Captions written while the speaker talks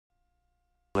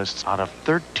lists out of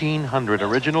 1,300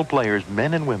 original players,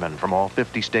 men and women from all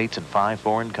 50 states and 5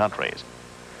 foreign countries,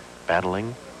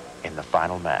 battling in the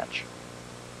final match.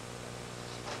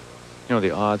 You know,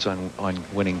 the odds on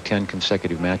winning 10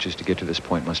 consecutive matches to get to this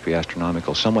point must be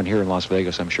astronomical. Someone here in Las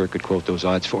Vegas, I'm sure, could quote those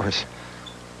odds for us.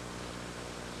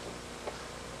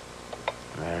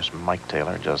 There's Mike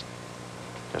Taylor just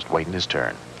waiting his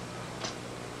turn.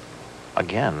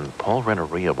 Again, Paul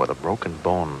Renteria with a broken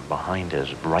bone behind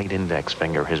his right index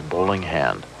finger, his bowling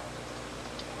hand.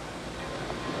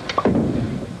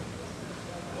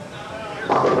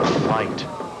 White.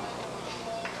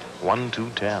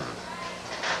 1-2-10.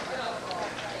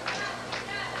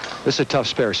 This is a tough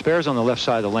spare. Spares on the left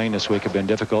side of the lane this week have been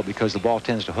difficult because the ball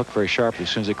tends to hook very sharply as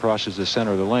soon as it crosses the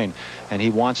center of the lane, and he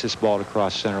wants this ball to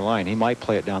cross center line. He might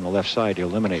play it down the left side to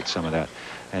eliminate some of that,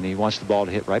 and he wants the ball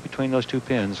to hit right between those 2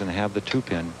 pins and have the 2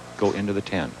 pin go into the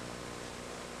 10.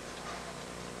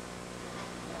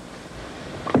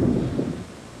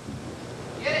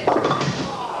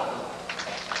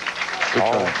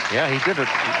 Oh, yeah, he did it.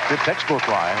 Good textbook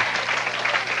line,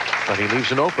 but he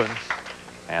leaves it open.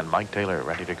 And Mike Taylor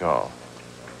ready to go.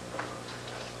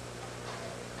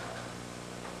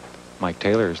 Mike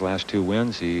Taylor, his last 2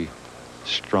 wins, he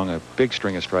strung a big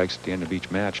string of strikes at the end of each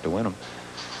match to win them.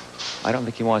 I don't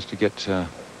think he wants to get too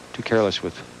careless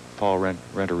with Paul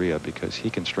Renteria because he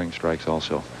can string strikes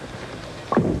also.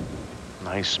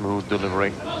 Nice smooth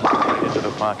delivery into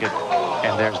the pocket,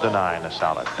 and there's the 9, a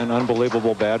solid. An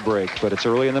unbelievable bad break, but it's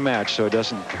early in the match, so it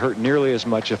doesn't hurt nearly as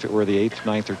much if it were the 8th,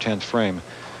 9th, or 10th frame.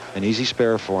 An easy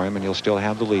spare for him, and he'll still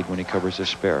have the lead when he covers this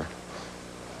spare.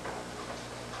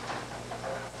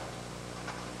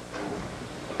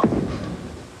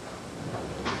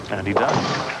 And he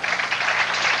does.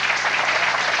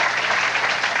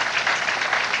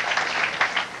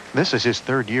 This is his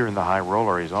 3rd year in the high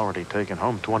roller. He's already taken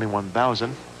home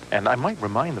 $21,000. And I might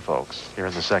remind the folks here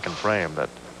in the 2nd frame that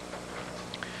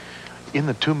in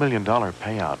the $2 million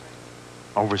payout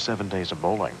over 7 days of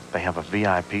bowling, they have a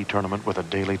VIP tournament with a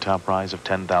daily top prize of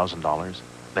 $10,000.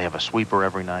 They have a sweeper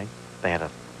every night. They had a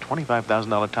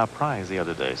 $25,000 top prize the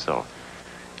other day, so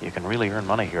you can really earn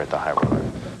money here at the high roller.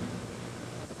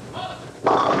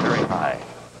 Very high.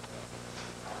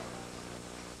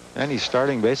 And he's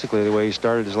starting basically the way he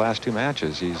started his last 2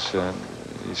 matches. He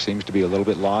seems to be a little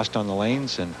bit lost on the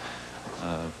lanes, and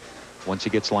once he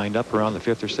gets lined up around the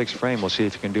 5th or 6th frame, we'll see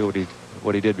if he can do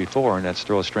what he did before, and that's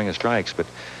throw a string of strikes. But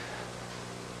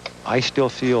I still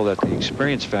feel that the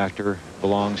experience factor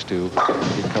belongs to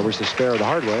he covers the spare the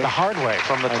hard way. The hard way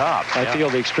from the top. I feel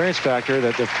the experience factor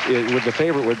that the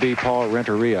favorite would be Paul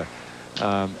Renteria.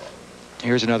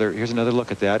 Here's another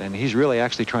look at that, and he's really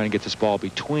actually trying to get this ball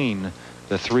between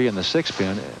the 3 and the 6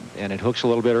 pin, and it hooks a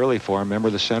little bit early for him. Remember,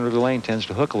 the center of the lane tends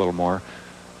to hook a little more,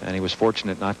 and he was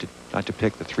fortunate not to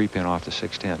pick the 3 pin off the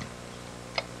 610.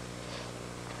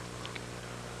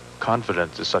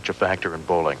 Confidence is such a factor in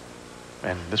bowling,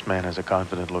 and this man has a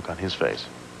confident look on his face.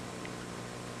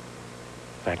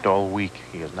 In fact, all week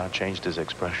he has not changed his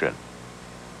expression.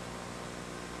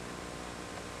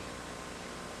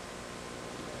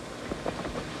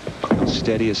 How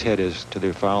steady his head is to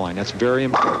the foul line. That's very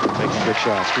important, making good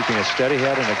shots, keeping a steady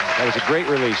head, and that was a great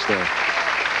release there.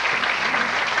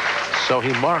 So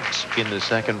he marks in the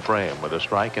 2nd frame with a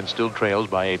strike and still trails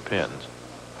by 8 pins.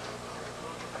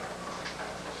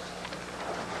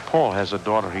 Paul has a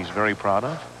daughter he's very proud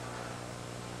of.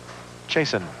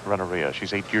 Jason Renteria.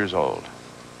 She's 8 years old.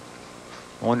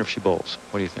 I wonder if she bowls.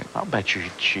 What do you think? I'll bet you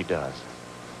she does.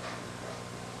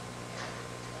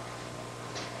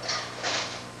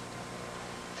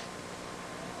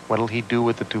 What'll he do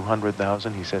with the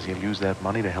 $200,000? He says he'll use that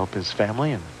money to help his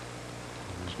family, and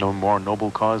there's no more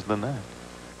noble cause than that.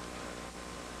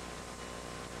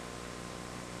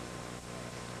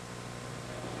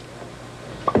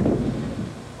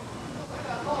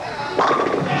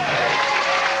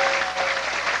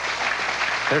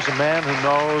 There's a man who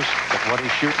knows that what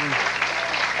he's shooting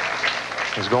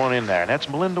is going in there, and that's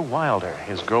Melinda Wilder,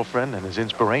 his girlfriend and his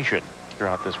inspiration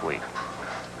throughout this week.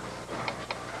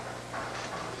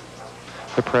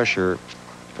 The pressure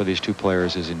for these 2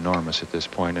 players is enormous at this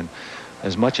point, and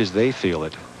as much as they feel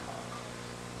it,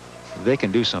 they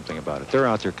can do something about it. They're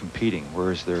out there competing,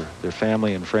 whereas their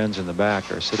family and friends in the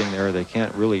back are sitting there. They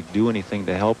can't really do anything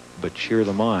to help but cheer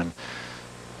them on.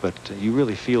 But you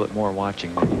really feel it more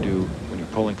watching than you do when you're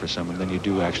pulling for someone than you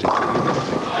do actually.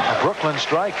 A Brooklyn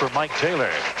strike for Mike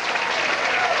Taylor.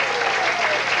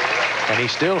 And he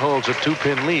still holds a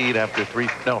 2-pin lead after 3.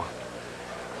 No,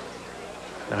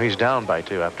 he's down by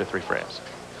 2 after 3 frames.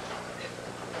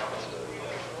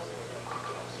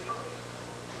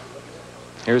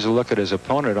 Here's a look at his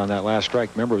opponent on that last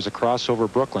strike. Remember, it was a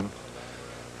crossover Brooklyn.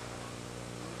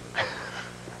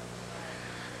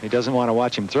 He doesn't want to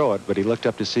watch him throw it, but he looked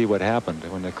up to see what happened.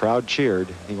 When the crowd cheered,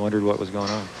 he wondered what was going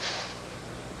on.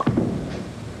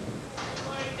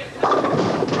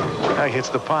 He hits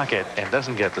the pocket and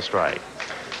doesn't get the strike.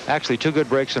 Actually, 2 good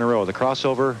breaks in a row. The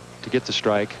crossover to get the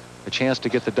strike, a chance to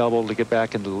get the double to get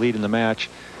back into the lead in the match.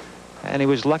 And he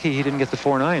was lucky he didn't get the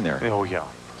 4-9 there. Oh, yeah.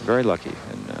 Very lucky.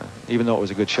 And even though it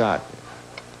was a good shot,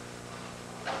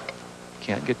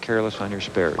 can't get careless on your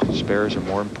spares. Spares are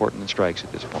more important than strikes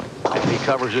at this point. And he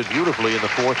covers it beautifully in the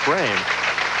 4th frame.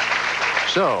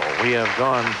 So we have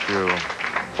gone through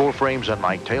 4 frames on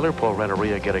Mike Taylor. Paul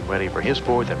Renteria getting ready for his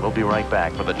 4th, and we'll be right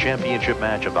back for the championship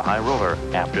match of the high roller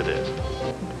after this.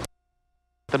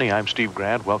 Anthony, I'm Steve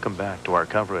Grant. Welcome back to our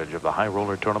coverage of the high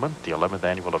roller tournament, the 11th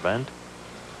annual event.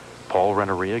 Paul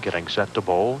Renteria getting set to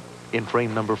bowl. In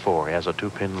frame number 4, he has a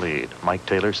 2-pin lead. Mike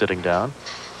Taylor sitting down.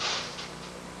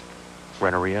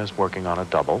 Renteria is working on a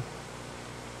double.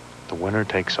 The winner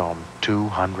takes home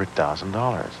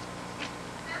 $200,000.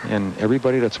 And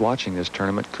everybody that's watching this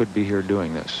tournament could be here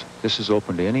doing this. This is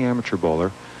open to any amateur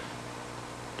bowler.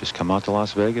 Just come out to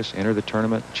Las Vegas, enter the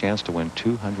tournament, chance to win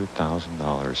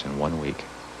 $200,000 in 1 week.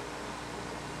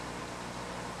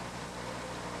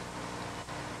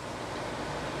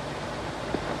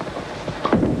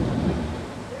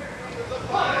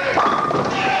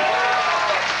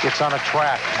 It's on a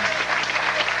track.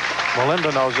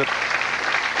 Melinda knows it.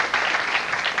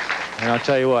 And I'll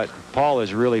tell you what, Paul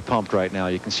is really pumped right now.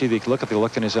 You can see the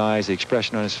look in his eyes, the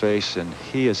expression on his face, and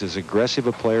he is as aggressive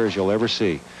a player as you'll ever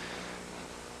see.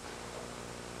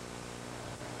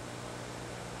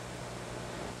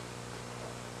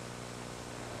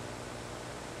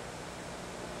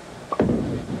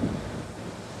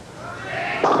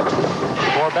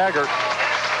 Four-bagger.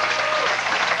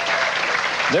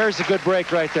 There's a good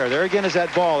break right there. There again is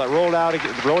that ball that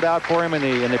rolled out for him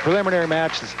in the preliminary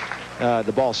match.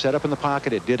 The ball set up in the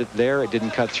pocket. It did it there. It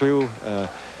didn't cut through.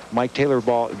 Mike Taylor's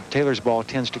ball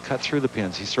tends to cut through the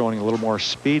pins. He's throwing a little more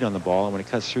speed on the ball, and when it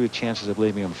cuts through, the chances of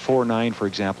leaving him 4-9, for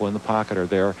example, in the pocket are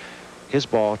there. His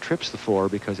ball trips the 4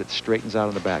 because it straightens out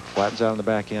on the back, flattens out on the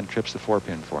back end, trips the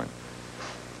 4-pin for him.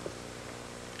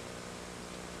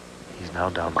 He's now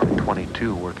down by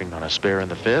 22, working on a spare in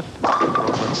the 5th.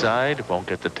 Roll inside, won't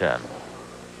get the 10.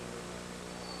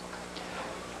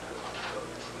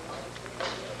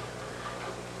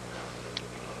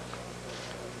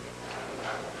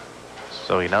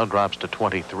 So he now drops to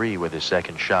 23 with his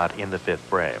 2nd shot in the 5th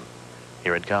frame.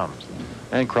 Here it comes.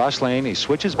 And cross lane, he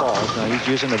switches balls. Now he's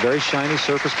using a very shiny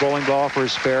surface bowling ball for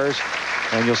his spares.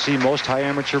 And you'll see most high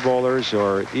amateur bowlers,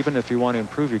 or even if you want to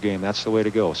improve your game, that's the way to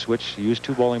go. Switch, use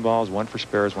 2 bowling balls, 1 for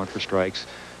spares, 1 for strikes.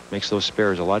 Makes those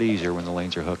spares a lot easier when the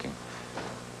lanes are hooking.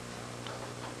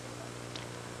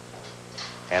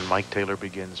 And Mike Taylor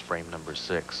begins frame number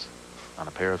 6. On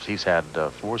a pair of, he's had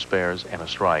 4 spares and a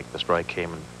strike. The strike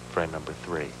came in frame number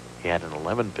 3. He had an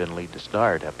 11-pin lead to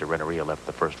start after Renteria left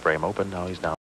the 1st frame open. Now he's down